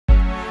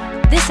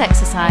This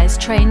exercise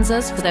trains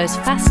us for those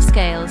fast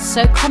scales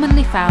so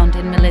commonly found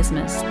in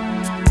melismas.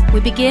 We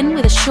begin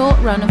with a short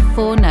run of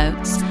 4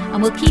 notes,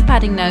 and we'll keep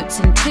adding notes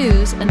in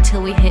twos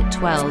until we hit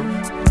 12.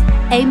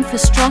 Aim for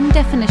strong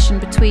definition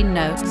between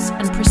notes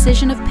and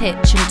precision of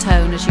pitch and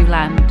tone as you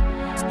land.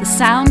 The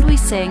sound we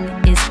sing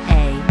is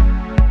A.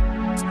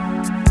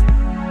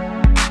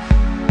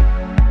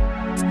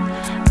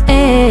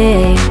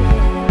 A.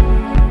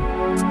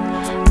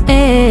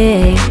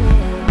 A.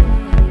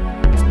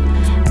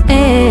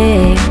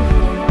 A.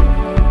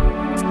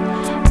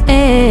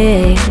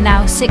 A.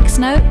 Now 6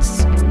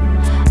 notes.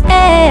 A.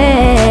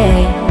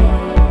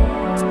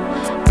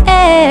 A.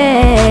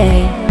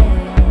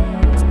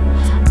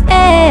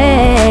 A.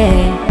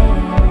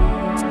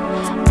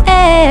 A.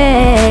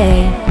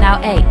 Now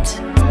 8.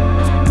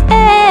 A.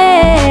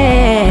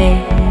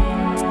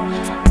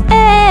 A.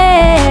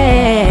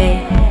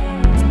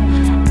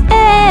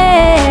 A.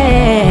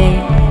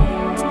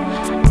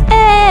 A.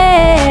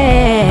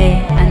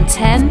 And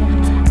 10.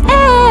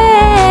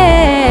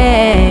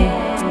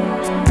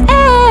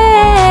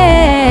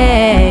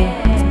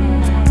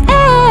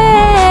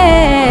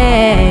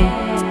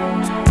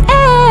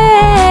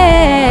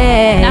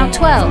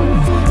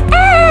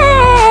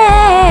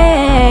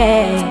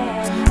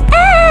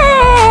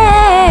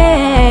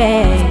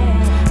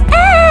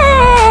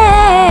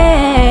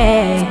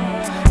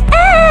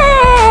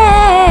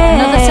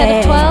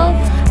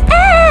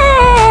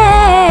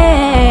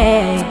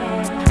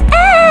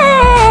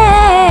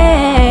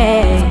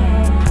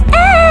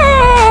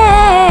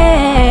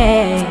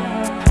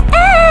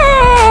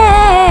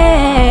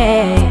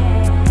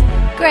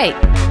 Great!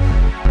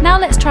 Now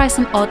let's try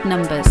some odd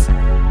numbers.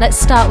 Let's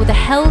start with a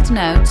held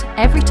note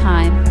every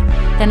time,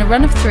 then a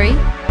run of 3,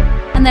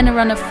 and then a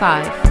run of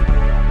 5.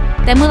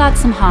 Then we'll add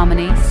some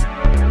harmonies,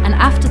 and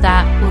after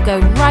that we'll go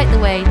right the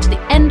way to the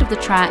end of the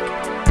track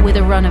with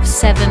a run of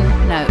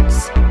 7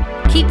 notes.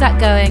 Keep that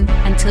going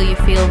until you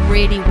feel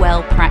really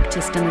well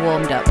practiced and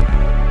warmed up.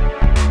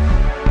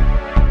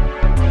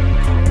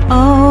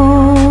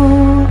 Oh,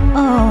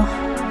 oh,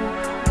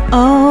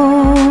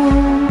 oh,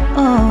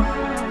 oh.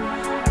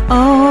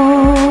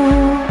 Oh,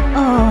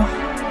 oh,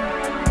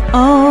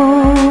 oh,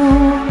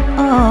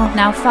 oh.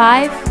 Now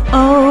 5.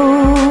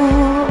 Oh,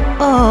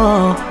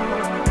 oh,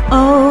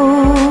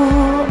 oh,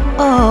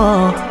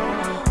 oh,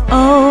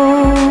 oh,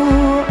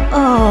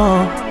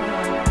 oh,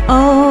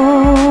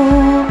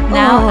 oh.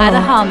 Now add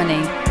a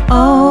harmony.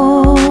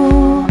 Oh,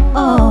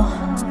 oh,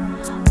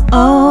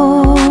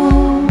 oh,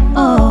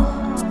 oh,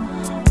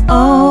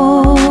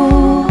 oh,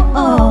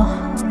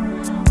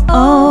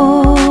 oh,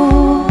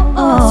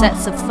 oh.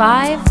 Sets of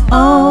 5.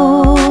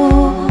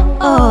 Oh,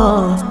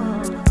 oh.